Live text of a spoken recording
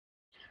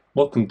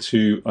Welcome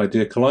to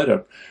Idea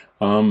Collider.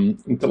 I'm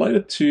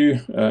delighted to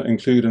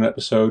include an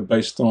episode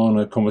based on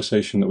a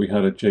conversation that we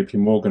had at JP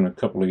Morgan a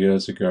couple of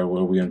years ago,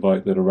 where we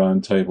invited a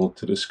roundtable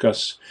to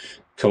discuss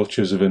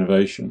cultures of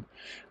innovation.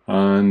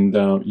 And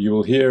you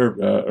will hear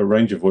a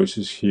range of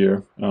voices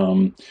here.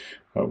 One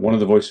of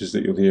the voices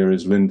that you'll hear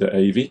is Linda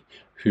Avey,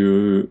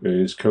 who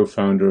is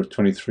co-founder of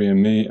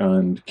 23andMe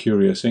and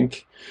Curious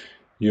Inc.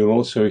 You'll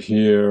also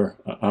hear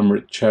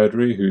Amrit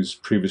Chowdhury, who's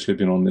previously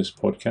been on this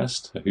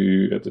podcast,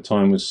 who at the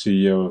time was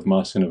CEO of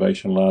Mass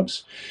Innovation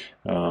Labs,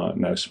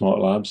 now Smart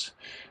Labs.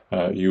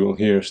 You will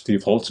hear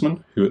Steve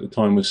Holtzman, who at the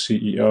time was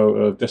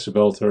CEO of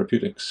Decibel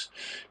Therapeutics.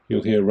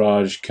 You'll hear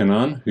Raj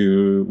Kannan,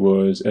 who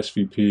was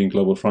SVP and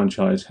Global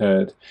Franchise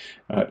Head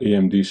at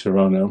EMD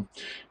Serono.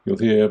 You'll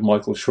hear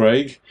Michael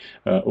Schrage,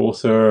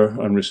 author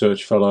and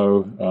research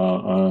fellow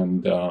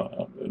and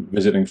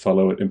visiting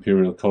fellow at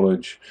Imperial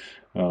College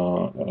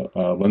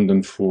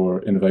London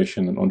for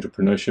innovation and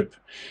entrepreneurship,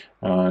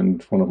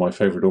 and one of my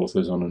favorite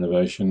authors on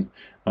innovation.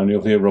 And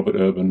you'll hear Robert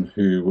Urban,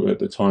 who at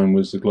the time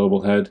was the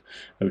global head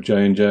of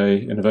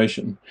J&J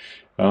Innovation.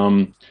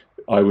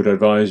 I would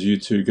advise you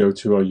to go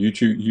to our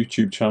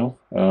YouTube channel.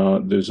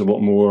 There's a lot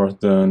more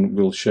than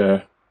we'll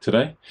share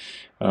today,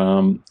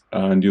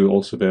 and you'll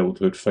also be able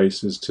to put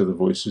faces to the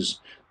voices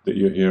that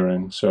you're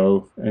hearing.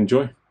 So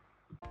enjoy.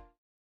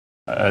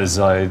 As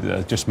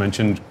I just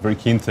mentioned, very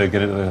keen to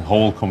get into the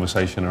whole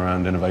conversation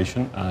around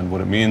innovation and what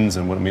it means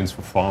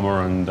for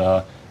pharma, and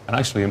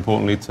actually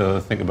importantly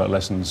to think about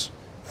lessons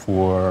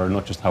for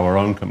not just how our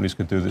own companies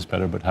could do this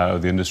better, but how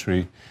the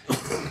industry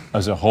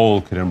as a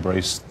whole could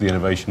embrace the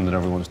innovation that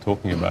everyone's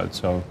talking about.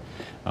 So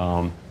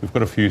we've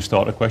got a few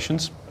starter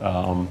questions.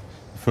 The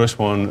first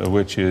one of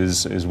which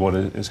is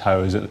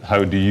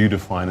how do you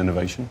define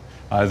innovation,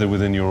 either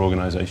within your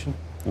organization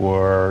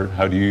or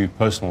how do you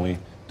personally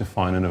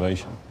define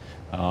innovation?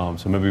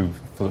 So maybe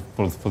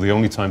for the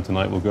only time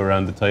tonight, we'll go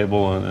around the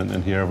table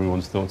and hear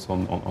everyone's thoughts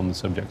on the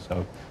subject.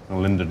 So,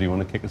 Linda, do you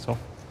want to kick us off?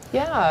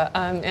 Yeah,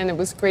 and it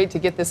was great to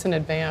get this in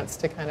advance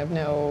to kind of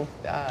know,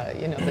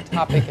 the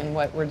topic and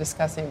what we're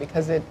discussing,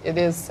 because it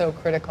is so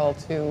critical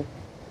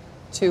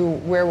to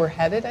where we're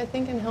headed, I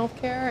think, in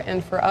healthcare.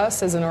 And for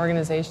us as an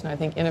organization, I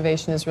think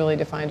innovation is really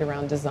defined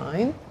around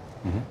design.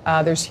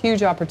 Mm-hmm. There's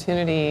huge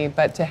opportunity,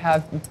 but to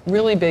have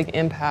really big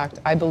impact,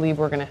 I believe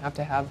we're going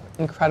to have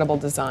incredible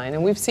design.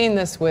 And we've seen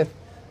this with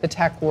the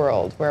tech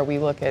world, where we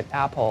look at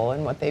Apple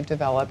and what they've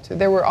developed.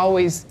 There were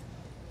always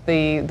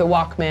the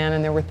Walkman,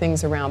 and there were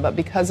things around, but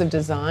because of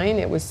design,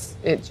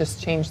 it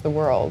just changed the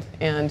world.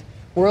 And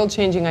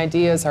world-changing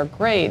ideas are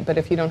great, but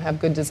if you don't have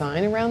good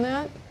design around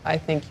that, I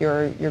think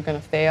you're going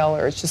to fail,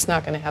 or it's just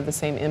not going to have the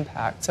same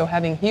impact. So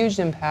having huge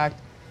impact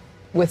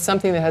with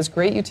something that has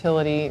great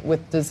utility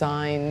with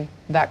design,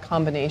 that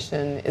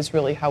combination is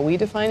really how we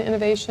define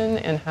innovation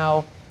and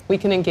how we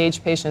can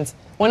engage patients.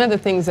 One of the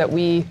things that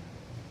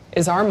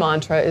is our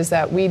mantra is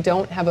that we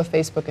don't have a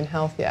Facebook in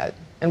health yet.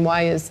 And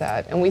why is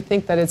that? And we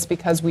think that it's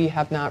because we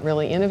have not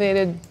really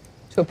innovated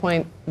to a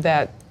point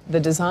that the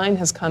design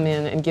has come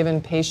in and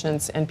given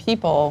patients and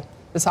people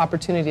this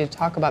opportunity to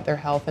talk about their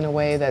health in a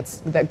way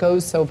that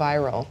goes so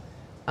viral.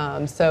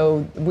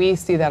 So we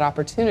see that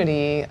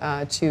opportunity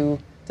to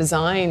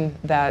design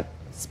that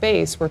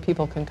space where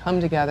people can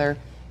come together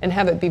and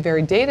have it be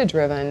very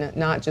data-driven,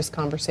 not just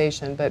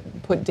conversation,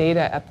 but put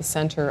data at the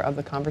center of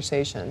the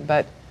conversation.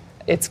 But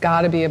it's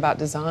got to be about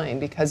design,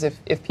 because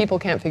if people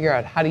can't figure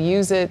out how to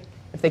use it,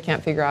 if they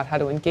can't figure out how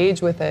to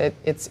engage with it,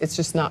 it's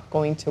just not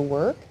going to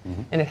work.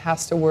 Mm-hmm. And it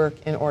has to work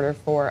in order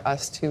for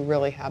us to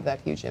really have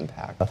that huge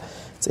impact.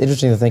 It's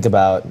interesting to think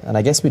about, and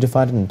I guess we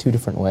define it in two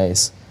different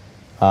ways.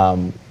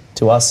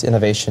 To us,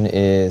 innovation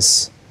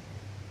is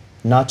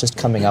not just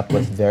coming up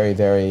with very,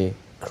 very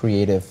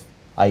creative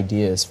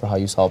ideas for how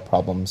you solve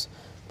problems,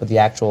 but the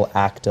actual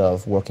act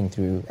of working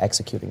through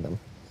executing them,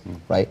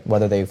 right?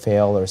 Whether they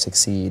fail or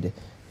succeed,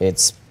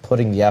 it's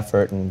putting the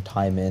effort and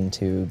time in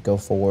to go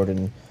forward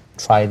and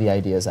try the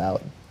ideas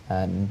out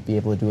and be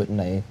able to do it in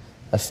a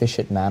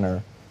efficient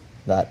manner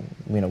that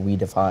we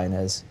define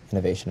as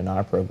innovation in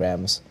our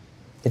programs.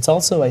 It's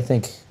also, I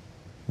think,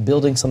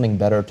 building something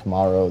better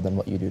tomorrow than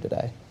what you do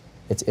today.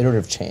 It's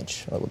iterative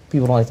change.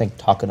 People don't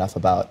talk enough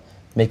about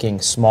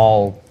making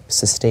small,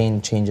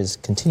 sustained changes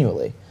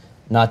continually,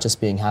 not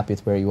just being happy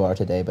with where you are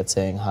today, but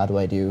saying, how do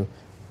I do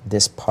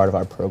this part of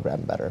our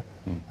program better?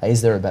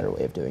 Is there a better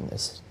way of doing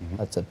this? Mm-hmm.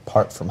 That's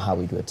apart from how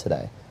we do it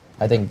today.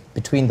 I think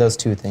between those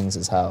two things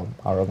is how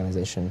our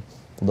organization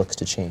looks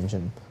to change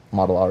and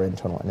model our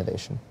internal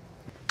innovation.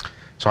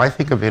 So I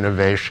think of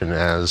innovation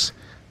as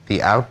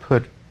the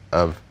output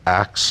of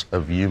acts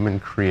of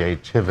human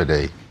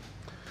creativity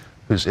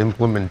whose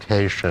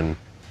implementation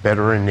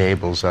better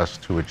enables us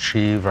to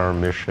achieve our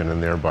mission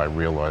and thereby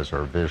realize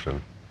our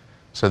vision.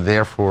 So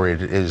therefore,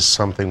 it is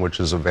something which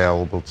is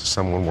available to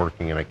someone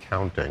working in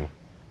accounting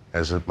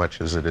as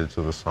much as it is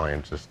to the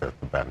scientist at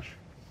the bench.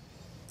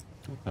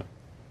 Okay,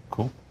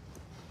 cool.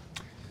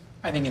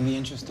 I think in the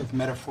interest of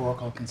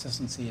metaphorical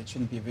consistency, it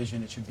shouldn't be a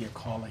vision, it should be a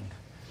calling.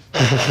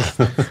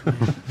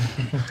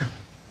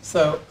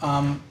 So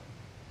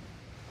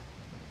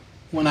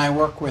When I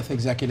work with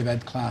executive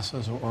ed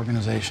classes or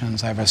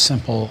organizations, I have a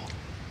simple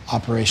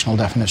operational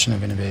definition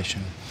of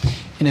innovation.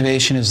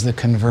 Innovation is the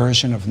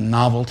conversion of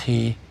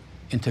novelty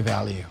into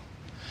value.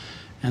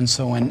 And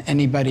so when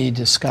anybody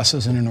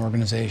discusses in an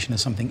organization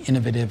is something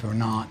innovative or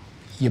not,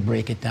 you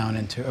break it down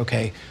into,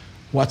 okay,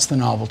 what's the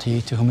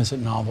novelty? To whom is it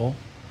novel?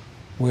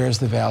 Where's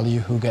the value?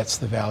 Who gets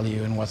the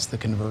value? And what's the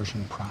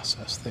conversion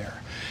process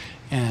there?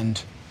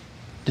 And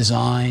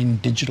design,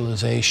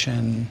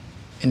 digitalization,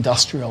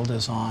 industrial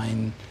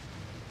design,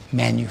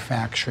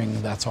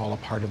 manufacturing, that's all a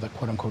part of the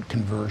quote-unquote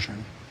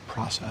conversion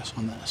process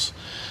on this.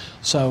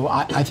 So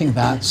I think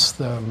that's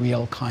the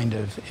real kind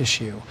of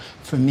issue.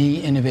 For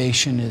me,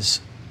 innovation is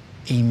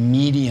a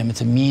medium,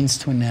 it's a means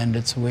to an end,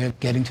 it's a way of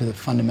getting to the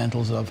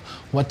fundamentals of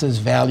what does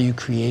value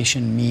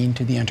creation mean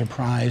to the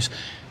enterprise,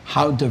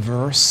 how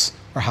diverse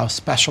or how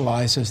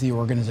specialized is the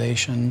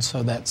organization,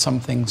 so that some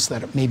things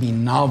that may be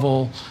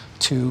novel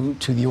to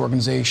the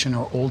organization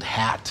or old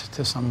hat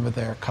to some of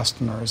their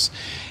customers.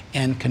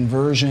 And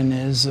conversion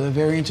is a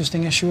very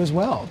interesting issue as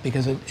well,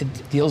 because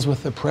it deals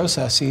with the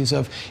processes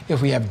of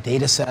if we have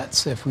data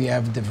sets, if we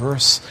have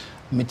diverse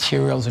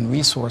materials and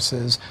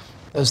resources,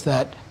 does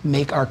that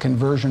make our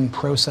conversion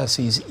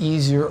processes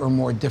easier or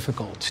more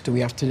difficult? Do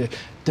we have to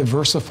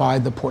diversify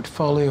the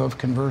portfolio of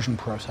conversion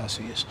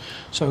processes?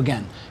 So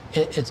again,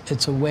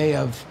 it's a way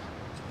of,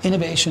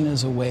 innovation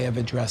is a way of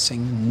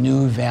addressing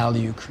new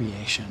value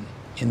creation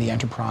in the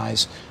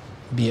enterprise,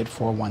 be it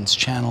for one's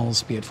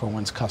channels, be it for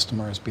one's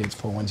customers, be it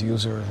for one's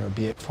users, or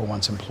be it for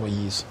one's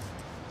employees.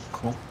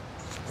 Cool.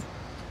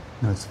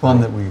 It's fun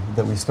that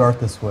we start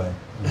this way,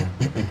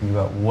 thinking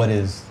about what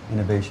is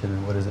innovation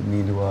and what does it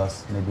mean to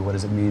us, maybe what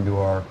does it mean to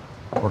our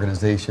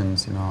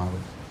organizations. I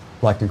would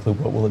like to include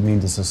what will it mean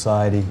to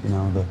society,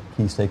 the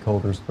key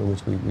stakeholders for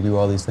which we do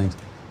all these things.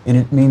 And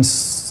it means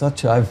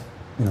such, I've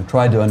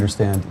tried to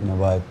understand,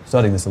 by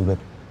studying this a little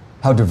bit,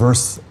 how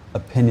diverse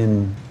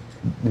opinion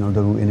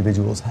do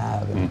individuals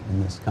have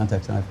in this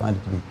context, and I find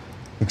it to be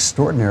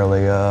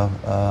extraordinarily,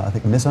 I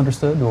think,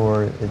 misunderstood,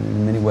 or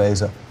in many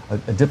ways a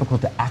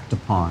difficult to act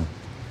upon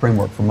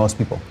framework for most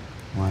people.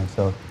 Right?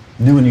 So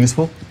new and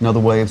useful.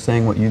 Another way of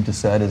saying what you just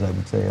said is, I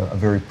would say, a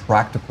very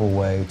practical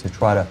way to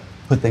try to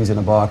put things in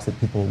a box that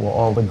people will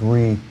all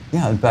agree.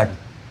 Yeah, in fact,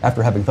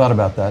 after having thought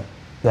about that,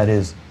 that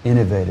is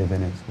innovative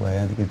in its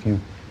way. I think if you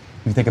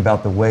think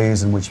about the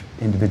ways in which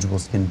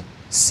individuals can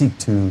seek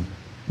to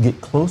get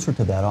closer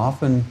to that,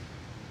 often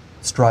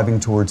striving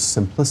towards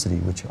simplicity,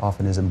 which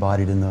often is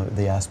embodied in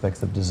the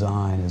aspects of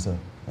design as a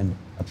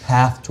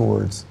path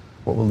towards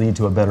what will lead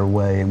to a better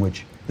way in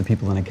which the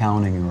people in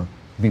accounting or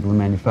the people in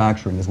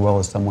manufacturing, as well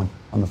as someone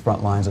on the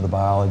front lines of the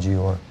biology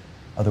or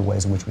other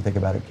ways in which we think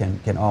about it,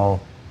 can all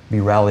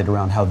be rallied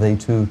around how they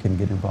too can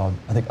get involved.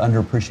 I think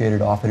underappreciated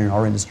often in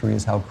our industry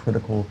is how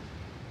critical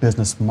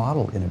business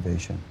model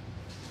innovation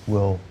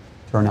will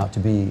turn out to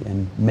be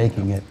in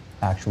making it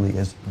actually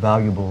as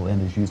valuable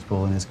and as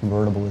useful and as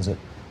convertible as it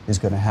is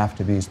going to have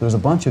to be. So there's a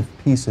bunch of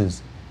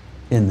pieces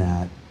in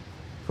that.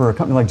 For a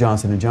company like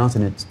Johnson &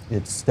 Johnson,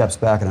 it steps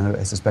back, and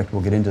I suspect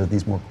we'll get into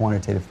these more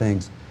quantitative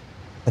things,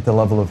 at the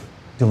level of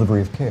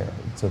delivery of care.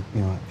 So,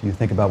 if you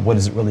think about what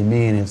does it really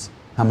mean, it's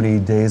how many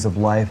days of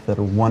life that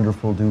are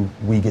wonderful do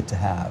we get to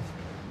have,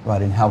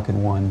 right? And how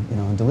can one,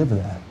 deliver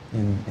that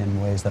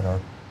in ways that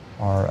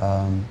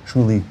are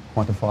truly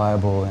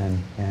quantifiable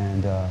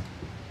and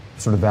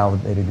sort of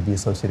validated to be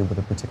associated with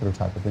a particular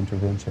type of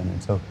intervention.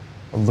 And so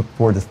I look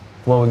forward to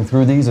flowing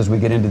through these as we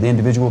get into the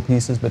individual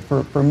pieces. But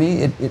for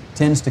me, it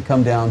tends to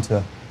come down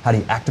to how do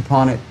you act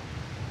upon it?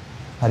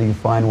 How do you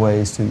find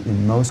ways to,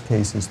 in most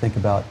cases, think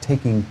about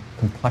taking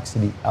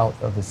complexity out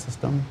of the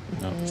system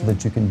so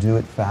that you can do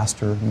it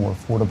faster, more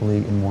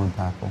affordably, and more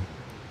impactful?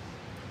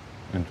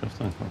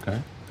 Interesting,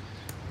 okay.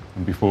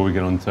 And before we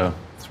get on to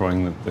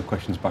throwing the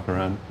questions back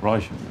around,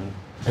 Raj?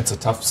 It's a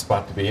tough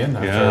spot to be in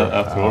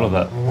after all of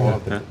that. All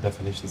of the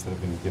definitions that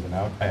have been given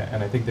out.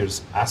 And I think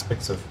there's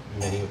aspects of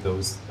many of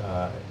those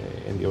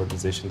in the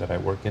organization that I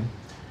work in.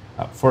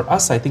 For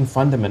us, I think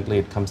fundamentally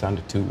it comes down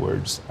to two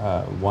words.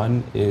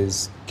 One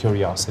is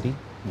curiosity.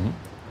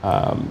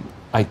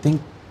 I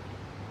think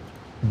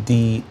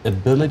the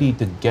ability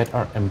to get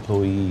our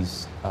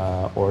employees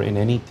or in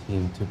any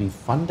team to be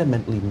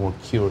fundamentally more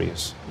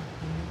curious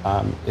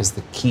is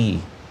the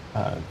key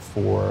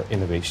for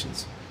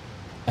innovations.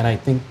 And I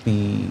think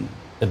the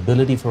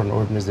ability for an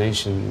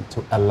organization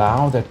to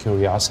allow that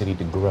curiosity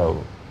to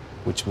grow,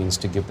 which means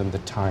to give them the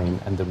time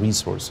and the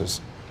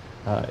resources,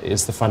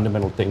 is the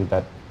fundamental thing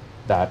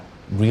that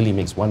really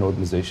makes one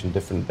organization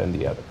different than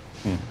the other.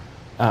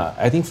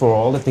 I think for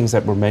all the things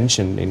that were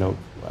mentioned,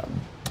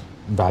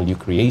 value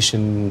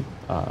creation,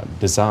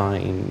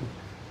 design,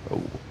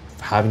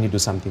 having to do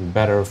something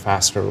better,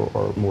 faster,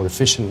 or more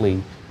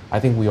efficiently, I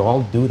think we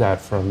all do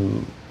that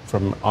from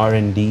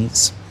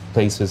R&D's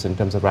places in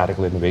terms of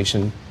radical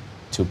innovation,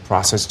 to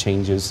process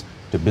changes,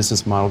 to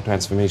business model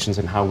transformations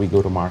and how we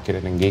go to market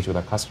and engage with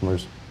our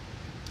customers.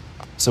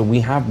 So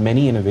we have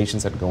many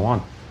innovations that go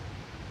on,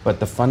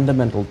 but the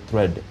fundamental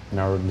thread in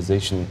our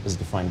organization is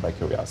defined by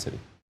curiosity.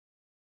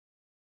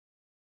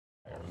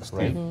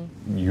 Steve,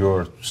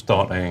 you're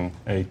starting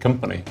a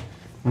company.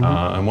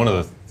 And one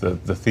of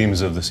the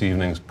themes of this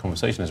evening's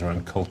conversation is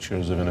around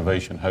cultures of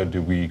innovation. How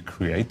do we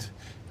create?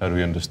 How do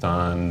we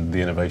understand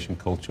the innovation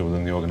culture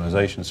within the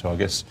organization? So I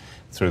guess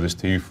throw this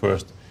to you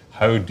first.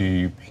 How do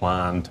you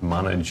plan to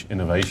manage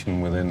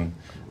innovation within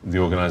the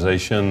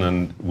organization,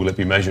 and will it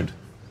be measured?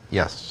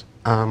 Yes.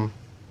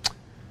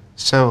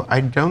 So I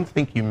don't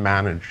think you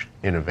manage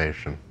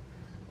innovation.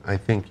 I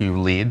think you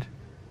lead,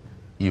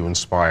 you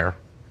inspire,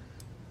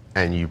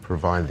 and you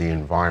provide the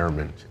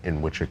environment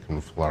in which it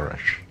can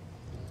flourish.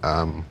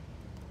 And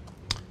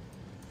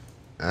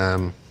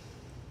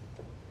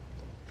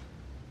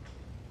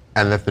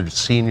that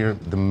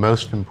the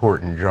most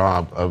important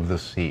job of the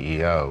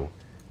CEO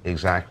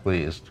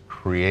exactly is to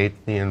create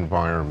the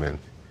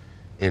environment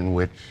in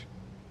which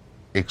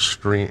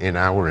in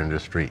our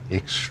industry,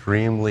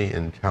 extremely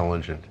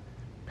intelligent,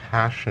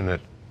 passionate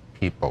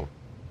people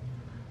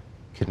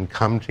can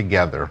come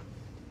together,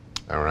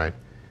 all right,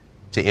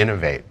 to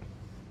innovate,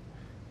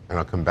 and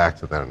I'll come back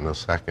to that in a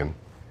second,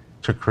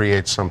 to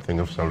create something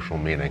of social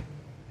meaning,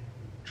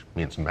 which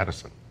means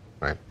medicine,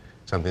 right?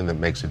 Something that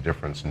makes a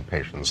difference in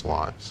patients'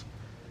 lives.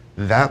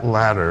 That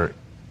latter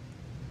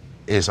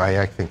is,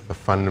 I think, the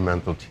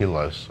fundamental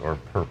telos, or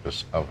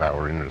purpose, of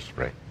our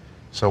industry.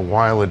 So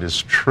while it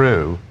is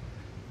true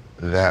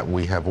that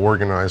we have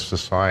organized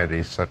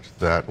society such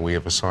that we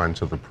have assigned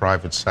to the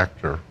private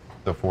sector,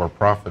 the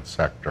for-profit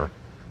sector,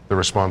 the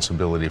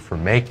responsibility for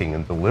making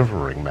and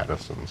delivering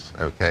medicines,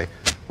 okay?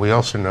 We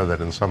also know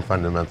that in some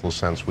fundamental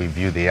sense we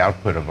view the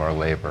output of our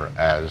labor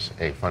as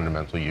a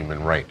fundamental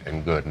human right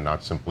and good, and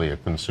not simply a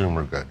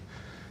consumer good.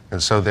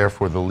 And so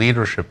therefore the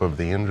leadership of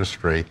the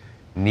industry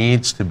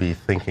needs to be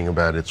thinking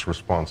about its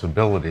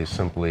responsibility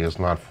simply as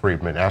not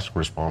Friedman-esque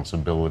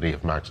responsibility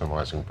of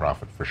maximizing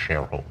profit for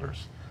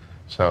shareholders.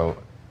 So,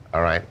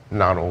 all right,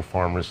 not all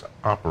farmers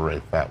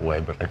operate that way,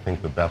 but I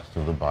think the best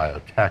of the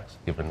biotechs,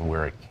 given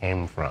where it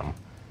came from,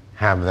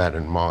 have that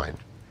in mind.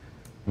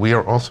 We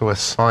are also a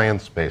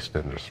science-based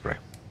industry,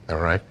 all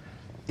right?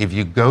 If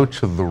you go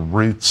to the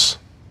roots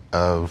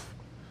of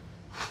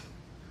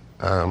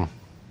the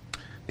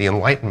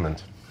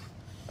Enlightenment,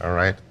 all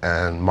right,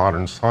 and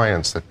modern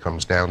science that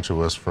comes down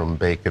to us from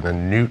Bacon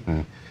and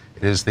Newton,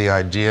 it is the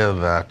idea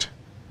that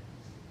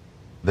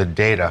the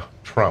data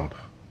trump,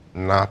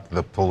 not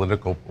the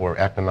political or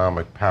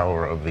economic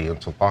power of the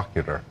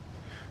interlocutor,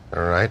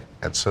 all right?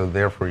 And so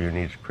therefore you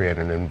need to create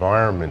an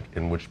environment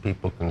in which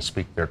people can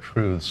speak their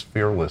truths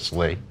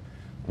fearlessly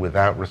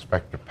without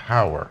respect to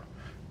power.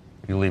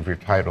 You leave your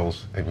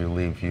titles and you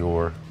leave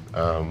your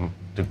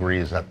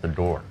degrees at the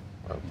door,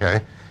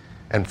 okay?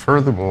 And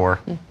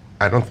furthermore,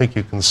 I don't think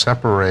you can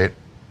separate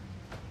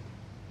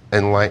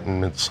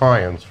Enlightenment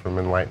science from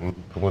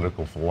Enlightenment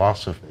political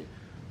philosophy,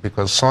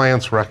 because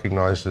science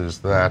recognizes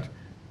that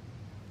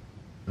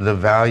the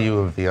value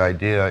of the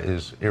idea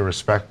is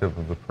irrespective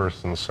of the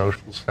person's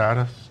social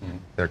status,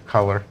 their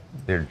color,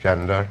 their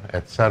gender,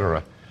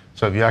 etc.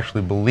 So if you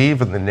actually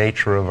believe in the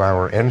nature of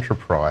our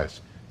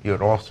enterprise,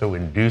 it also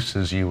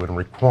induces you and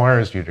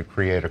requires you to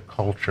create a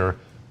culture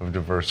of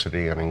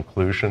diversity and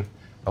inclusion,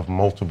 of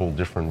multiple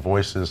different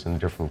voices and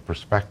different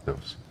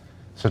perspectives.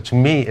 So to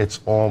me, it's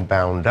all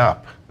bound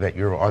up, that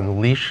you're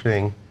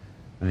unleashing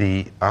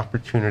the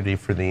opportunity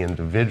for the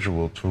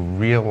individual to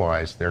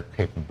realize their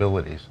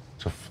capabilities,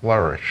 to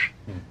flourish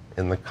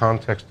in the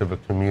context of a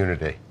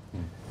community,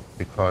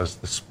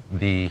 because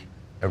the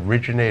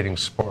originating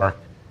spark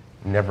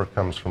never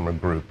comes from a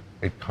group,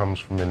 it comes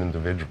from an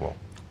individual.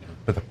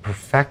 But the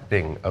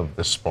perfecting of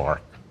the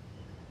spark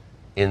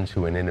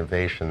into an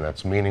innovation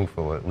that's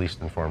meaningful, at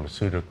least in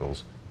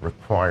pharmaceuticals,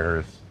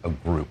 requires a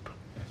group,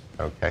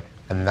 okay?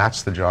 And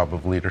that's the job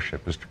of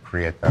leadership, is to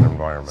create that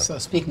environment. So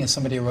speaking as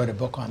somebody who wrote a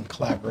book on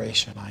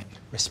collaboration, I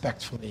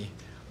respectfully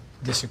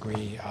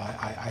disagree.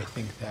 I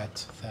think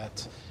that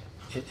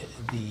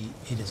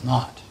it is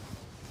not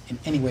in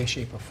any way,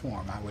 shape, or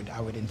form.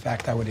 I would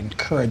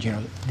encourage,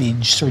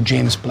 the Sir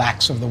James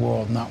Blacks of the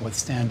world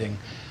notwithstanding,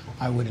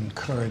 I would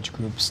encourage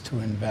groups to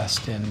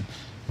invest in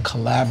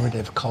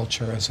collaborative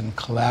cultures and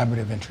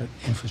collaborative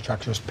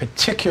infrastructures,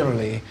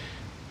 particularly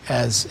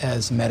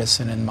as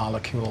medicine and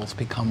molecules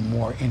become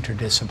more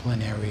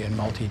interdisciplinary and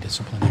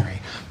multidisciplinary.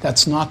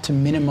 That's not to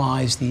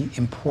minimize the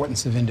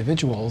importance of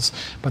individuals,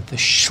 but the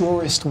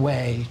surest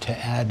way to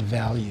add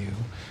value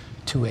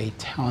to a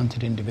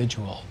talented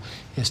individual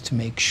is to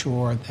make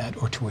sure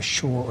that, or to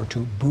assure, or to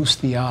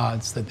boost the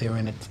odds that they're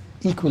in an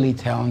equally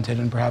talented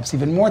and perhaps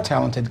even more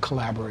talented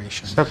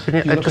collaboration. So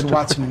you look at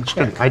Watson and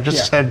Crick. I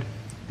just said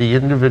the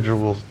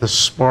individual, the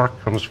spark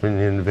comes from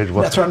the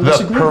individual. That's what I'm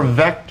disagreeing. The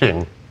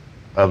perfecting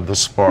of the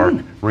spark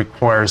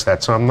requires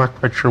that. So I'm not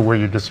quite sure where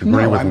you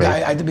disagree with me.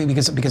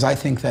 Because I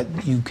think that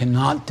you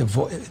cannot to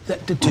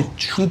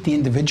treat the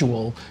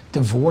individual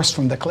divorced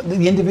from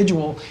the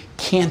individual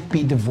can't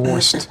be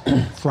divorced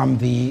from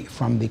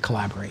the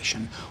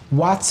collaboration.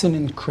 Watson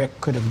and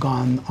Crick could have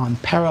gone on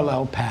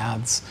parallel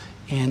paths,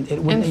 and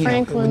it would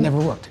never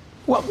worked.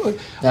 Well,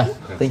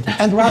 Thank you.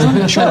 and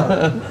Rosalind, sure,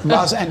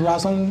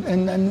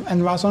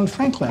 and Rosalind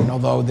Franklin.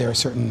 Although there are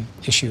certain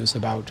issues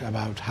about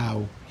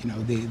how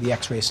the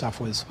X-ray stuff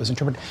was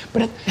interpreted,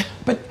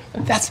 but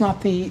that's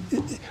not the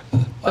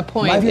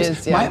point. My view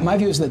is yeah. my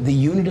view is that the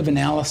unit of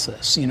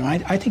analysis.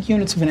 I take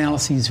units of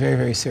analysis very,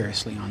 very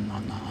seriously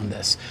on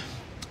this.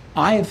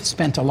 I have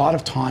spent a lot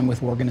of time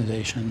with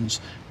organizations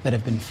that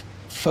have been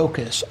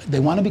focused. They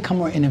want to become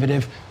more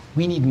innovative.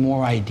 We need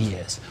more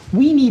ideas.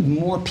 We need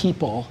more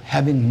people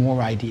having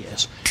more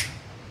ideas.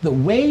 The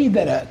way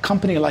that a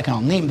company like, I'll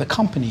name the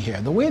company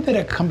here, the way that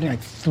a company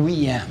like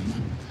 3M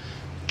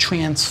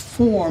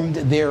transformed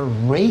their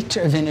rate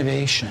of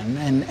innovation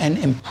and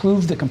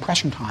improved the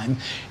compression time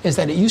is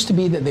that it used to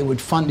be that they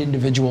would fund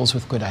individuals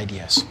with good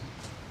ideas.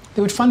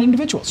 They would fund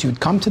individuals. You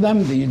would come to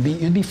them,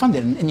 you'd be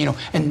funded,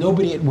 and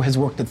nobody has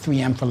worked at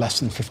 3M for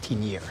less than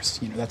 15 years.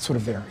 That's sort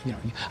of their.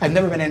 I've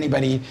never met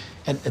anybody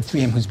at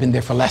 3M who's been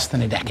there for less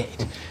than a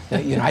decade.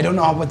 I don't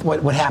know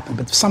what happened,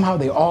 but somehow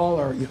they all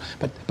are.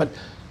 But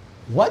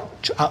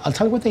I'll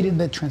tell you what they did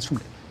that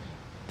transformed it.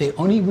 They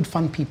only would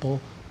fund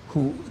people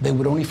they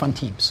would only fund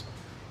teams.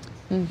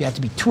 You had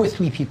to be 2 or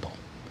 3 people.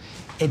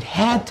 It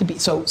had to be,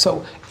 so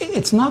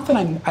it's not that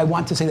I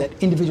want to say that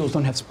individuals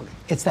don't have support.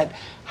 It's that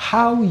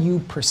how you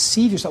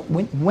perceive yourself,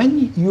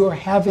 when you're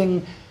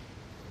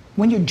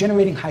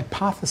generating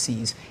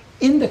hypotheses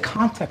in the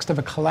context of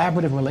a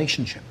collaborative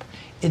relationship,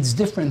 it's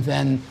different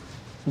than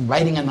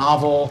writing a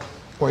novel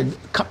or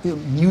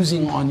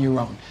musing on your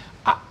own.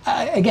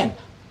 Again,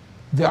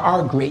 there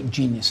are great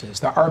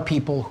geniuses. There are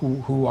people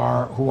who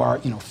are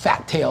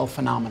fat tail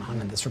phenomenon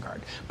in this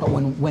regard. But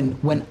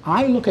when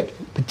I look at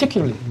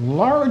particularly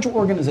large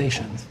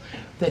organizations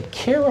that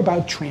care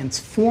about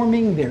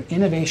transforming their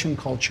innovation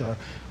culture,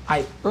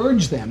 I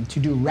urge them to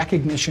do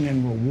recognition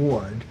and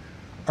reward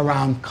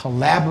around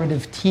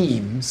collaborative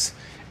teams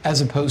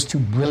as opposed to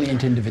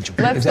brilliant individuals.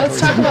 Let's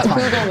talk about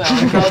Google though,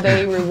 and how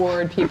they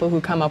reward people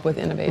who come up with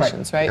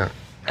innovations, right? Yeah.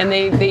 And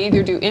they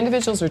either do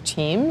individuals or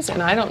teams,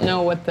 and I don't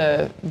know what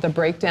the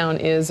breakdown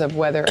is of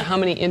how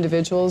many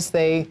individuals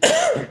they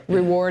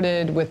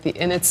rewarded with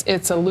and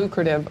it's a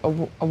lucrative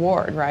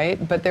award,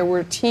 right? But there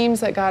were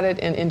teams that got it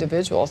and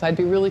individuals. I'd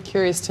be really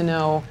curious to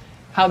know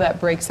how that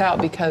breaks out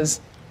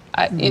because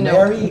I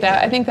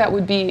think that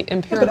would be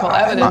empirical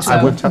evidence.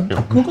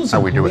 Google's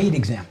a great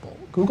example.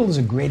 Google is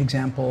a great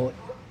example.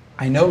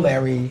 I know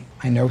Larry,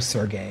 I know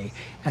Sergey,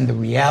 and the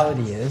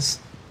reality is,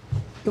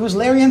 it was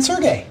Larry and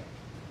Sergey.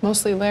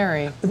 Mostly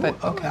Larry,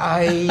 but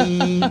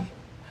okay.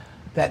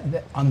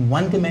 That on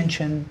one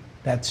dimension,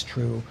 that's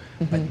true,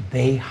 but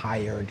they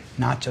hired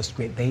not just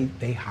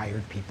they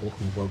hired people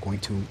who were going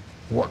to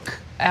work.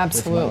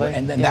 Absolutely.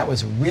 And then that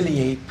was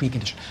really a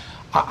precondition.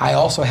 I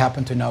also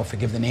happen to know,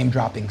 forgive the name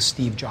dropping,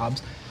 Steve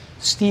Jobs.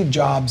 Steve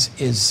Jobs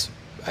is,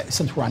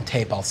 since we're on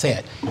tape, I'll say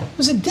it, he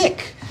was a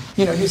dick.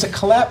 He was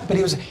a but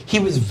he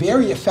was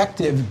very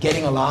effective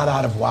getting a lot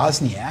out of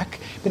Wozniak.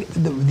 But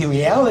the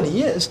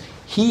reality is,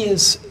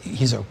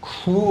 he's a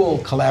cruel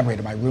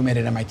collaborator. My roommate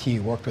at MIT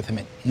worked with him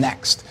at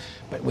Next.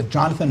 But with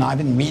Jonathan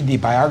Ivan, read the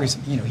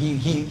biography,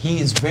 he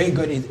is very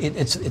good.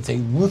 It's a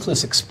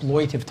ruthless,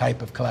 exploitive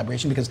type of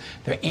collaboration because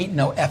there ain't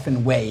no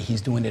effing way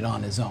he's doing it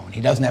on his own.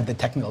 He doesn't have the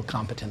technical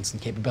competence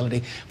and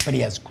capability, but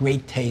he has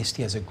great taste,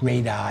 he has a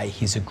great eye,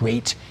 he's a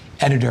great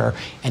editor,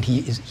 and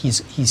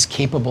he's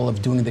capable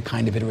of doing the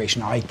kind of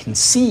iteration. I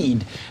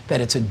concede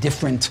that it's a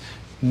different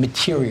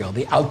material.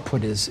 The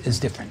output is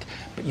different,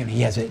 but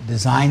he has a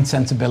design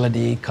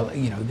sensibility.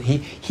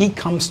 He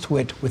comes to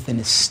it with an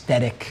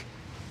aesthetic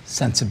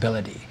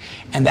sensibility,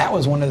 and that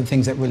was one of the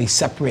things that really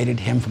separated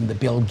him from the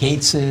Bill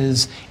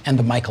Gateses and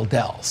the Michael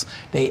Dells.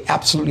 They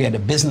absolutely had a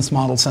business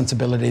model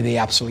sensibility. They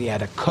absolutely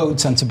had a code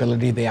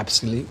sensibility. They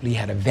absolutely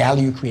had a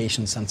value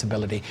creation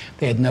sensibility.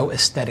 They had no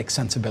aesthetic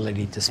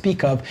sensibility to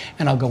speak of.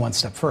 And I'll go one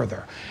step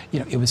further.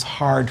 It was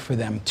hard for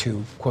them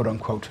to quote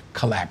unquote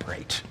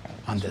collaborate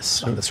on this.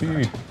 So if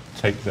you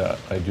take that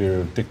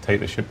idea of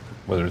dictatorship,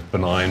 whether it's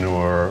benign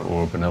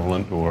or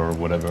benevolent or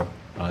whatever,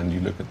 and you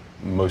look at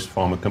most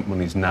pharma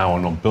companies now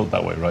are not built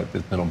that way, right?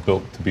 They're not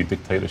built to be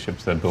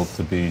dictatorships. They're built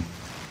to be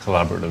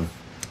collaborative.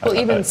 Well,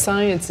 even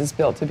science is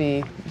built to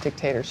be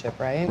dictatorship,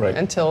 right? Right.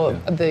 Until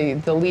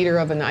the leader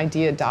of an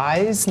idea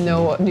dies,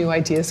 no new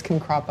ideas can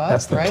crop up.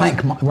 That's the right?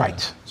 Planck,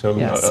 right? So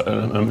Yes.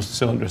 I'm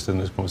still interested in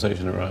this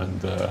conversation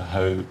around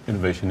how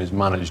innovation is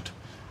managed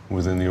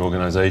within the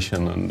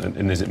organization,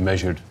 and is it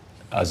measured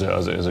as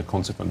a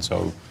consequence?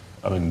 So,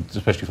 I mean,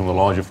 especially from the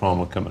larger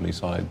pharma company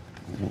side,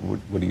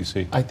 what do you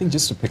see? I think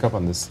just to pick up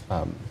on this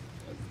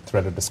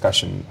thread of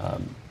discussion,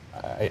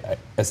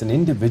 as an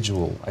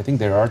individual, I think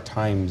there are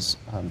times,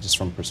 just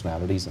from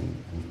personalities and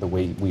the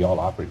way we all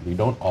operate, we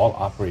don't all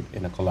operate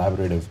in a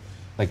collaborative,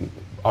 like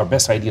our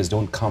best ideas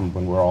don't come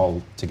when we're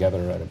all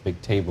together at a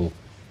big table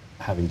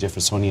having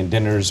Jeffersonian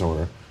dinners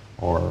or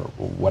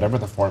whatever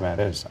the format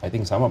is. I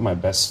think some of my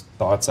best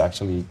thoughts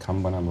actually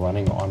come when I'm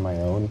running on my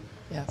own,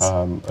 Yes.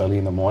 Early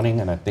in the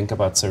morning, and I think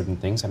about certain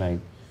things,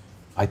 and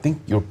I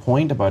think your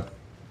point about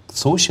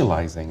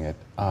socializing it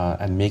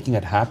and making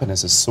it happen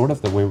is sort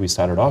of the way we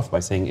started off by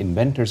saying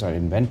inventors are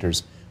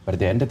inventors, but at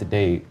the end of the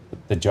day,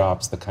 the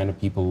jobs, the kind of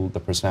people, the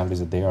personalities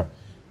that they are,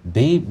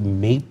 they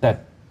made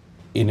that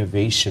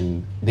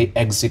innovation, they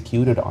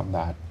executed on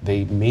that.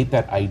 They made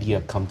that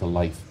idea come to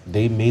life.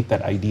 They made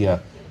that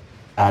idea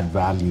add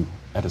value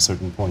at a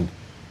certain point.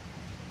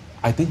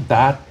 I think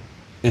that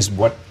is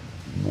what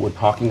we're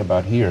talking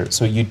about here.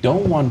 So you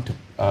don't want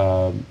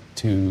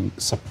to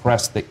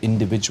suppress the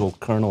individual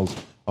kernels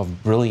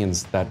of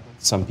brilliance that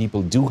some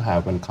people do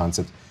have in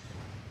concepts.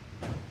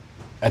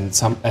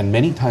 And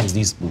many times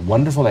these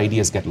wonderful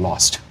ideas get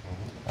lost,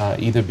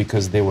 either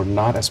because they were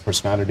not as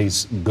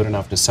personalities good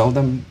enough to sell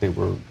them, they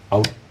were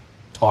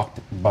out-talked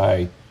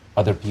by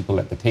other people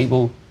at the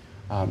table,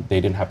 they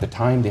didn't have the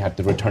time, they had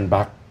to return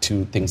back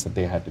to things that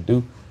they had to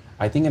do.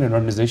 I think in an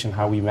organization,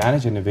 how we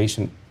manage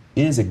innovation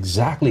is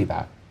exactly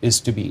that, is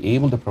to be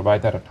able to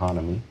provide that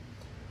autonomy,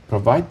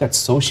 provide that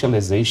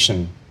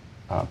socialization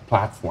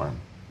platform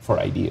for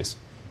ideas.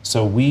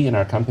 So we in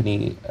our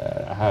company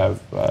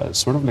have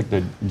sort of like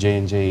the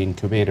J&J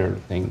incubator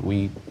thing.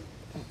 We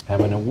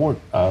have an award.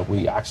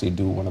 We actually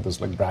do one of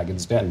those like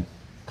Dragon's Den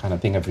kind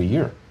of thing every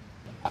year.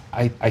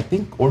 I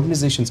think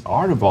organizations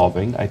are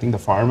evolving. I think the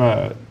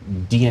pharma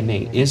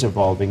DNA is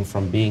evolving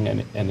from being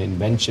an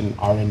invention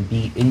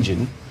R&D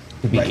engine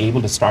to be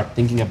able to start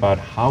thinking about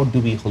how do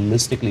we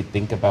holistically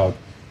think about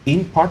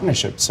in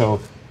partnership. So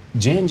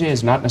J&J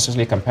is not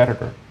necessarily a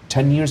competitor.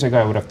 10 years ago,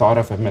 I would have thought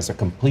of him as a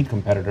complete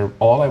competitor.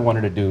 All I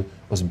wanted to do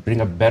was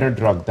bring a better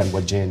drug than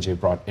what J&J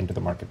brought into the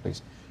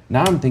marketplace.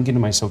 Now I'm thinking to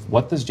myself,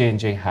 what does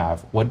J&J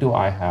have? What do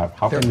I have?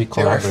 How can we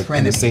collaborate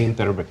in the same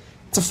therapy?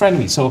 It's a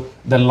frenemy. So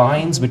the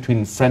lines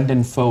between friend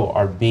and foe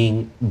are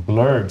being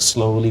blurred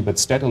slowly but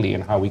steadily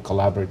in how we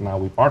collaborate and how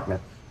we partner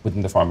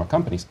within the pharma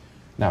companies.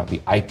 Now,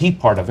 the IP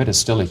part of it is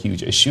still a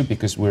huge issue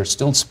because we're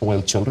still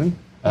spoiled children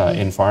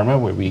in pharma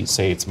where we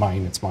say it's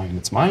mine, it's mine,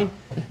 it's mine.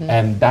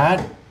 And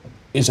that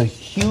is a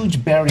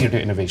huge barrier to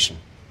innovation,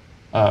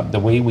 the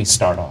way we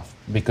start off,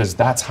 because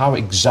that's how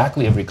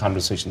exactly every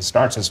conversation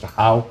starts as to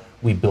how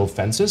we build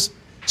fences.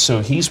 So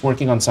he's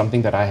working on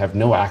something that I have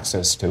no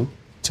access to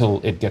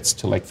till it gets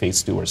to like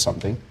phase 2 or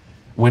something,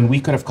 when we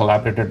could have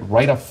collaborated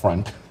right up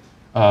front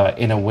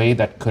in a way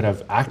that could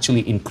have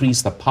actually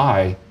increased the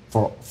pie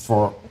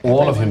for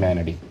all of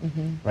humanity,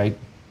 right?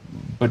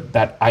 But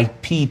that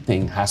IP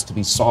thing has to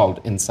be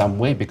solved in some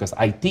way because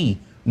IT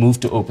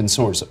moved to open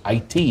source.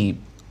 IT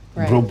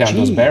broke down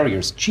those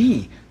barriers.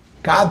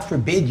 God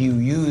forbid you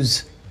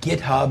use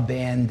GitHub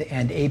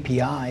and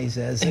APIs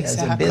as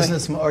a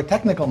business or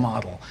technical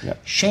model.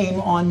 Shame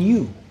on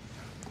you.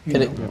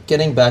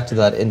 Getting back to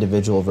that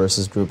individual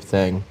versus group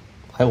thing,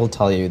 I will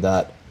tell you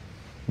that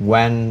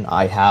when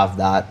I have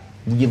that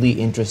really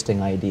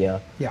interesting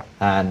idea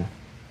and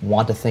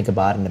want to think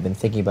about it and have been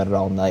thinking about it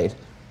all night,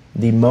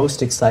 the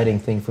most exciting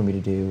thing for me to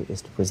do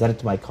is to present it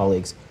to my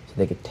colleagues so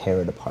they could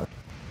tear it apart.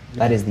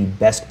 That is the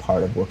best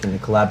part of working in a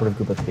collaborative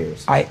group of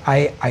peers.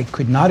 I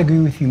could not agree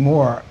with you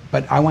more,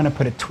 but I want to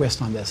put a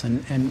twist on this.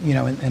 And you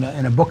know,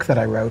 in a book that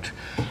I wrote,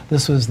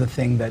 this was the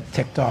thing that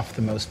ticked off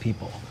the most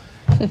people.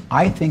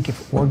 I think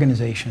if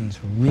organizations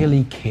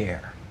really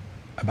care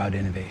about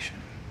innovation,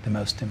 the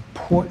most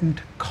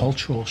important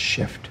cultural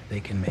shift they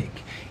can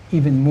make,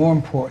 even more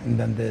important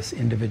than this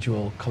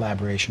individual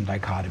collaboration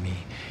dichotomy,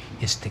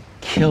 is to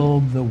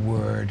kill the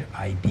word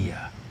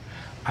idea.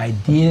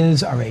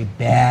 Ideas are a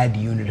bad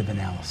unit of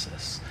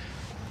analysis.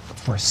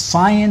 For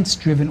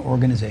science-driven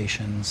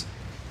organizations,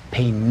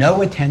 pay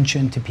no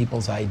attention to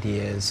people's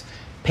ideas,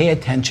 pay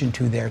attention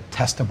to their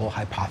testable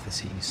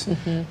hypotheses.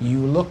 You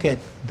look at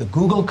the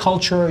Google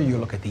culture, you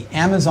look at the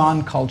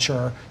Amazon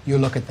culture, you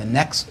look at the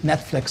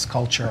Netflix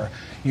culture,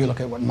 you look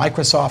at what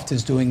Microsoft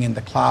is doing in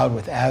the cloud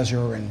with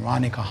Azure and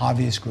Rani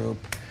Kohavi's group.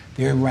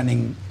 They're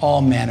running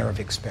all manner of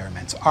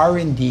experiments.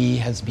 R&D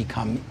has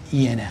become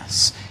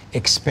ENS,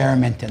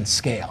 experiment and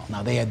scale.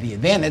 Now they have the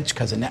advantage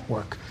because a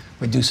network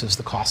reduces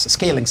the cost of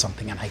scaling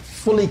something, and I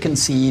fully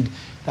concede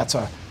that's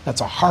a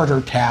harder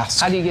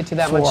task. How do you get to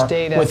that much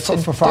data to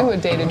do a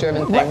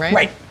data-driven thing, right?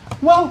 Right.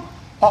 Well,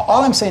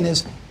 all I'm saying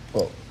is,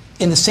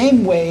 in the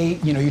same way,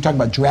 you know, you're talking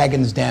about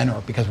Dragon's Den,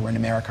 or because we're in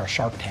America,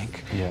 Shark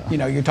Tank. You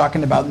know, you're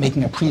talking about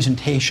making a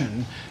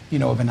presentation, you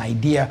know, of an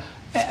idea,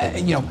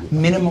 you know,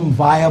 minimum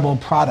viable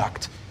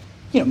product.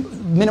 You know,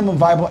 minimum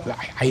viable,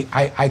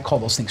 I call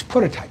those things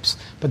prototypes.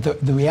 But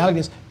the reality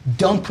is,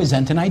 don't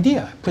present an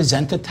idea,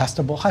 present a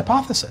testable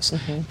hypothesis.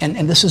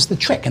 And this is the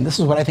trick, and this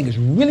is what I think is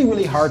really,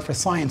 really hard for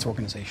science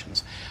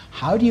organizations.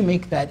 How do you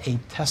make that a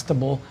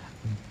testable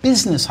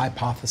business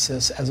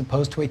hypothesis as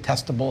opposed to a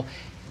testable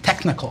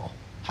technical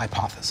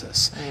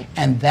hypothesis?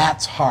 And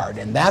that's hard,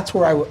 and that's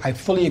where I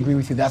fully agree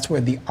with you, that's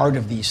where the art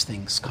of these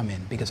things come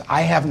in, because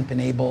I haven't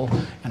been able,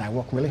 and I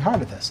work really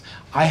hard at this,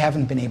 I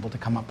haven't been able to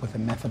come up with a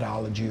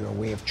methodology or a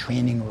way of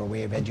training or a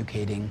way of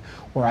educating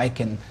where I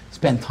can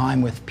spend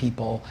time with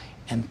people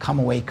and come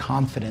away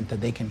confident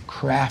that they can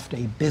craft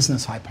a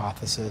business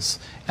hypothesis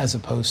as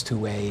opposed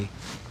to a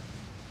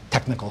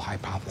technical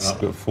hypothesis.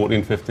 You've got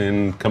 14,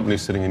 15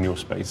 companies sitting in your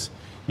space.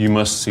 You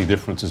must see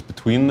differences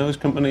between those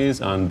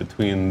companies and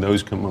between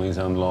those companies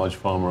and large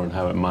pharma and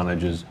how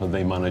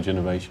they manage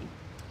innovation.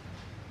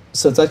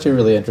 So it's actually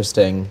really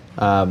interesting.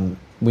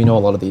 We know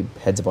a lot of the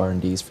heads of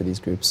R&Ds for these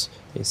groups.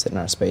 They sit in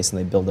our space and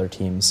they build their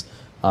teams.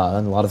 In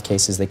a lot of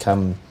cases, they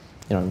come,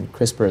 in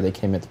CRISPR, they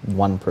came with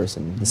one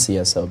person, the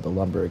CSO, Bill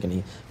Lumberg, and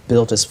he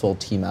built his full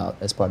team out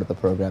as part of the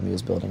program he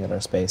was building at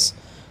our space.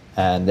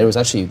 And they were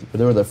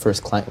the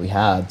first client we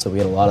had, so we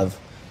had a lot of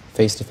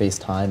face-to-face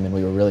time, and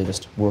we were really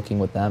just working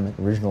with them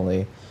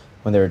originally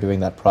when they were doing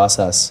that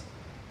process.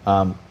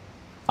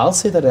 I'll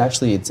say that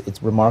actually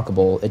it's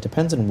remarkable. It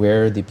depends on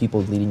where the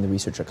people leading the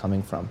research are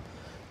coming from.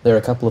 There are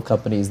a couple of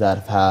companies that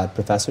have had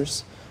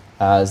professors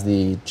as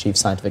the chief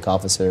scientific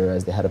officer,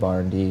 as the head of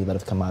R&D, that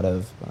have come out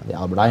of the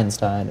Albert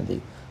Einstein and the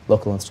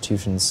local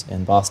institutions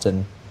in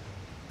Boston.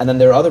 And then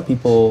there are other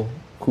people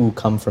who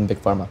come from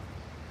big pharma,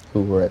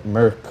 who were at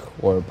Merck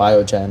or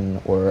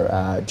Biogen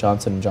or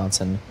Johnson &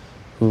 Johnson,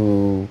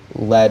 who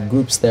led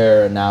groups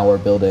there and now are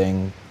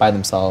building by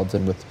themselves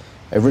and with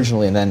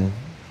originally and then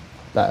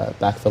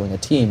backfilling a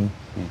team,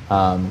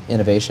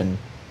 innovation.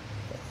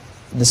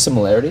 The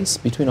similarities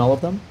between all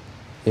of them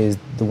is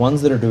the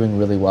ones that are doing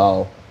really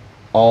well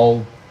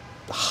all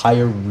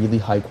hire really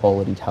high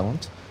quality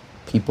talent,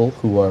 people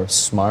who are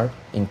smart,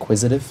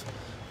 inquisitive,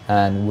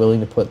 and willing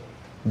to put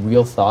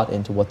real thought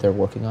into what they're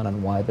working on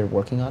and why they're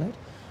working on it.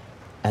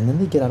 And then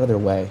they get out of their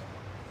way.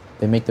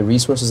 They make the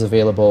resources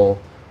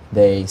available,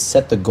 they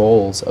set the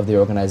goals of the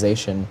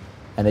organization,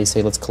 and they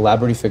say, let's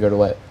collaboratively figure out a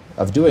way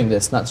of doing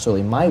this, not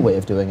necessarily my way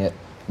of doing it,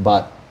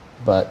 but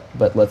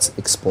let's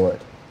explore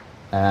it.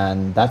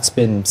 And that's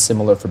been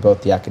similar for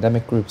both the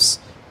academic groups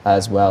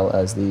as well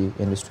as the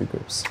industry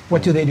groups.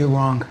 What do they do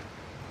wrong?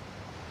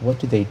 What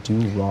do they do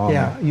wrong?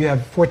 Yeah, you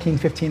have 14,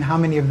 15, how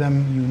many of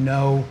them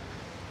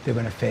they're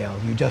going to fail?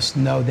 You just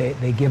know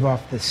they give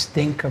off the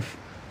stink of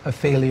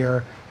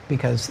failure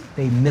because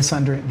they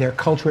their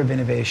culture of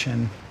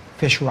innovation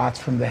fish rots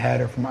from the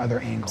head or from other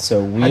angles.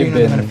 So how do you know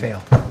they're going to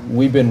fail?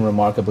 We've been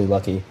remarkably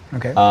lucky.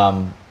 Okay.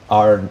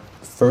 Our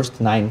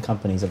first 9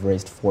 companies have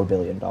raised $4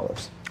 billion.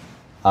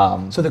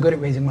 So they're good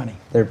at raising money.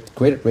 They're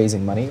great at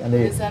raising money, and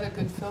Is that a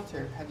good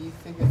filter? Have you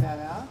figured that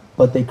out?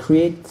 but they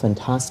create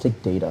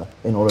fantastic data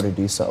in order to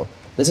do so.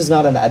 This is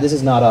not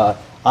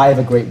I have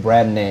a great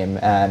brand name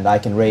and I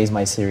can raise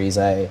my Series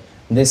A.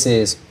 This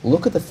is,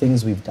 look at the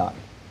things we've done,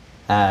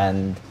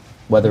 and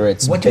whether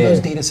it's What do those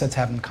data sets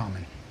have in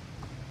common?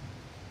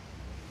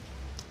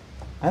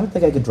 I don't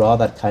think I could draw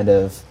that kind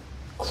of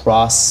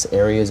cross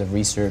areas of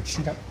research,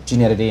 Okay.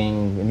 gene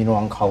editing,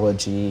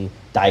 immuno-oncology,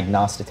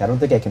 diagnostics. I don't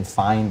think I can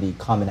find the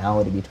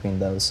commonality between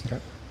those. Okay.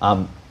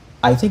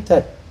 I think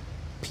that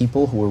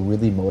people who are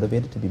really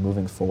motivated to be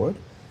moving forward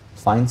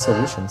find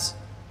solutions.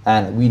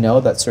 And we know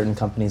that certain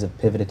companies have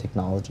pivoted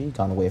technology,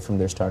 gone away from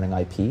their starting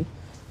IP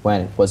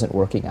when it wasn't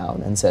working out,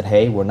 and said,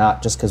 hey, we're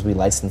not, just because we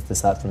licensed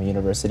this out from a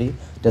university,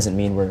 doesn't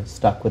mean we're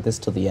stuck with this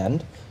till the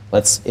end.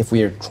 If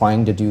we are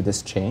trying to do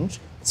this change,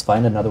 let's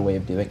find another way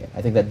of doing it.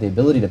 I think that the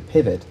ability to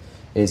pivot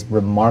is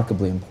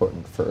remarkably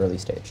important for early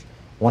stage.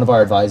 One of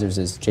our advisors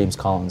is James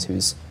Collins,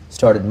 who's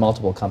started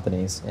multiple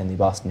companies in the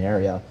Boston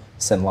area,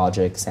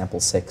 SenLogic, Sample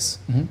 6.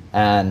 Mm-hmm.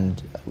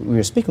 And we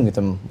were speaking with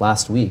him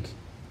last week,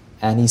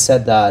 and he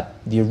said that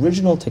the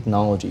original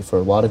technology for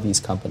a lot of these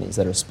companies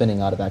that are spinning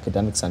out of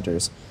academic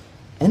centers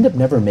end up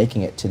never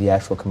making it to the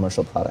actual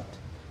commercial product,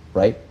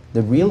 right?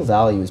 The real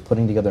value is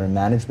putting together a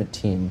management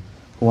team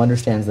who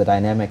understands the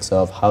dynamics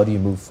of how do you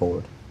move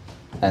forward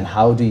and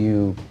how do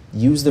you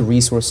use the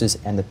resources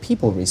and the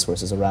people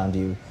resources around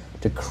you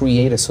to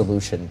create a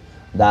solution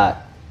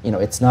that,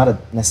 it's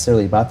not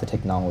necessarily about the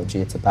technology,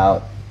 it's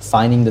about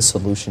finding the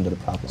solution to the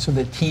problem. So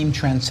the team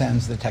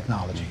transcends the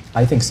technology.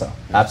 I think so,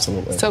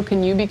 absolutely. So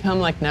can you become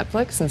like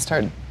Netflix and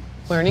start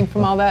learning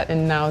from all that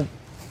and now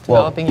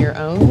developing your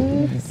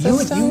own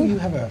system? You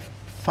have a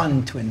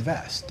fund to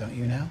invest, don't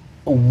you now?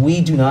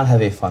 We do not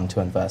have a fund to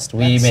invest.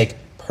 We make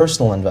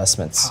personal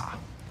investments. Well,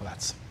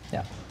 that's...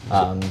 Yeah.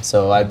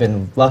 So I've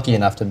been lucky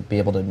enough to be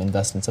able to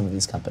invest in some of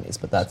these companies,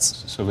 but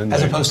that's... So Linda,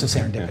 As opposed to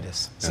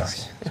serendipitous. Yeah. Sorry.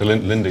 Yes. So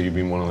Linda, you've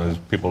been one of those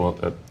people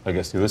at, I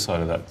guess, the other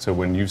side of that. So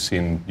when you've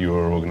seen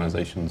your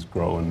organizations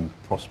grow and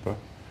prosper,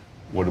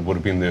 what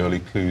have been the early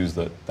clues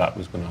that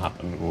was going to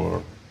happen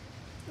or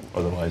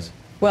otherwise?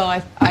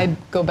 Well, I'd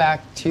go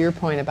back to your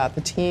point about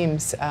the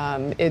teams.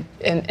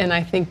 And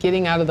I think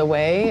getting out of the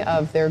way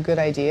of their good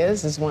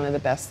ideas is one of the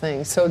best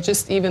things. So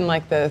just even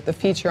like the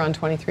feature on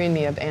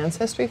 23andMe of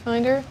Ancestry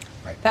Finder,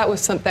 right.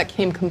 that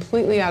came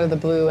completely out of the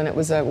blue, and it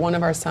was one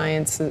of our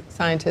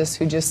scientists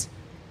who just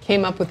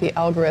came up with the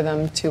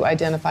algorithm to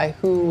identify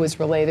who was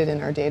related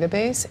in our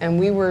database, and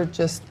we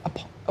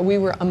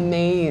were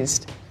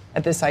amazed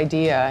at this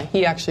idea.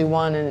 He actually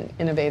won an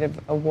innovative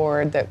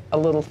award, a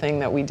little thing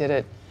that we did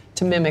it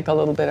to mimic a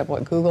little bit of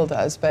what Google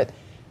does, but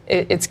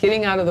it's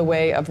getting out of the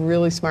way of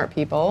really smart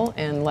people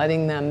and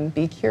letting them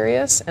be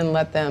curious and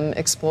let them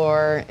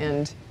explore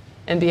and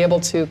and be able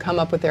to come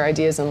up with their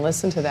ideas and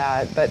listen to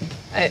that.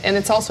 And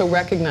it's also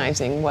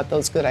recognizing what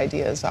those good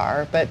ideas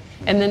are,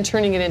 and then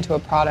turning it into a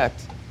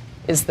product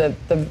is the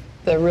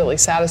really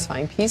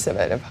satisfying piece of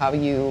it, of how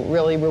you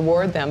really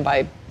reward them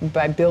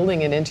by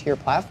building it into your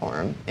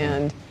platform.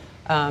 And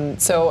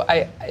so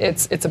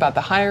it's about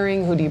the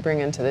hiring. Who do you bring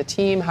into the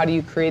team? How do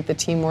you create the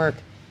teamwork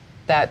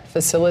that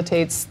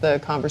facilitates the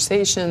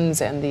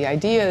conversations and the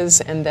ideas,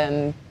 and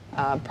then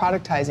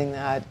productizing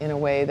that in a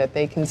way that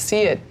they can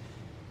see it.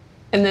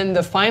 And then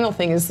the final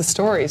thing is the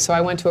story. So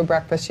I went to a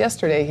breakfast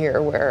yesterday here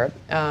where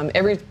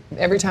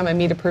every time I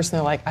meet a person,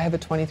 they're like, I have a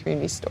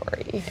 23andMe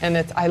story. And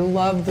I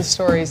love the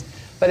stories,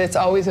 but it's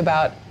always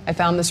about, I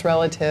found this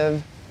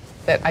relative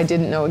that I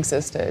didn't know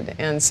existed.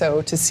 And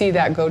so to see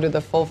that go to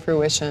the full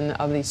fruition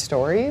of these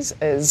stories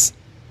is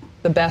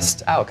the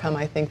best outcome,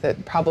 I think,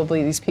 that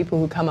probably these people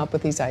who come up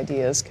with these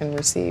ideas can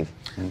receive.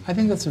 I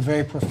think that's a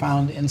very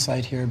profound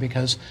insight here,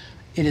 because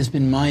it has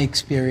been my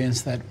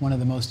experience that one of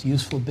the most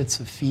useful bits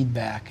of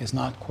feedback is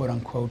not, quote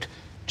unquote,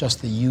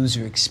 just the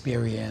user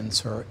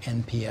experience or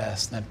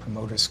NPS, Net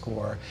Promoter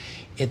Score.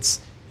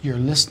 It's you're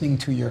listening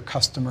to your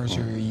customers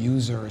or your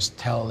users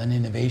tell an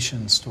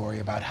innovation story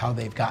about how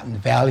they've gotten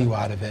value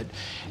out of it.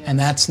 Yes. And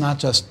that's not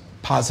just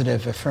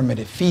positive,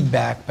 affirmative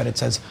feedback, but it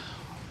says,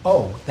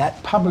 oh,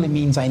 that probably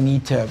means I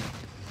need to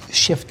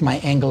shift my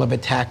angle of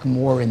attack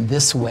more in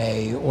this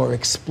way, or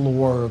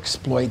explore or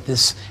exploit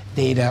this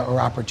data or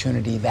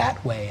opportunity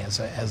that way as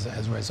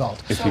a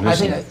result. I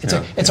think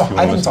it's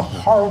a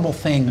horrible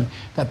thing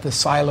that the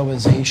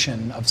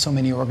siloization of so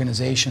many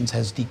organizations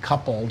has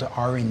decoupled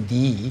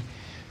R&D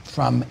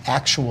from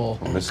actual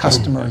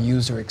customer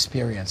user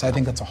experience. I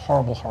think that's a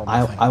horrible thing.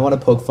 I want to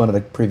poke fun at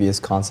a previous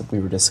concept we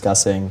were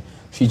discussing.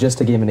 She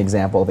just gave an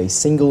example of a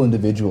single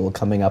individual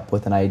coming up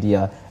with an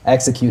idea,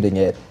 executing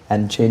it,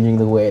 and changing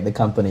the way the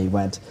company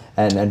went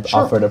and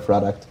Sure. offered a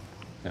product.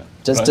 Yeah.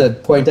 Just to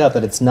point out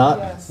that it's not,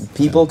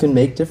 people can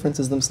make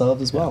differences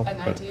themselves as well. And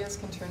ideas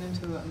can turn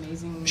into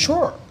amazing.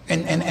 Sure,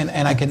 and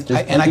I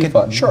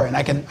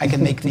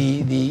can make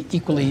the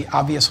equally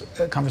obvious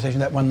conversation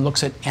that one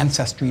looks at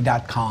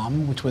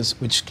Ancestry.com,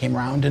 which came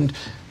around, and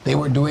they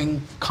were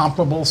doing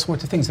comparable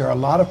sorts of things. There are a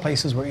lot of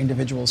places where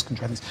individuals can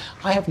try things.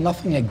 I have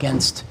nothing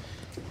against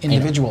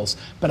individuals,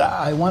 but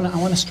I want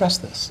to stress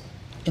this.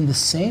 In the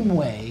same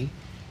way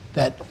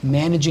that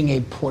managing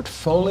a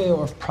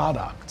portfolio of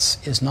products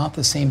is not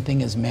the same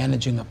thing as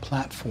managing a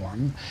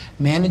platform,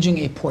 managing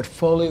a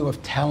portfolio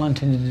of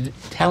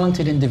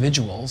talented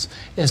individuals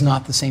is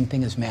not the same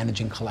thing as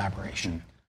managing collaboration.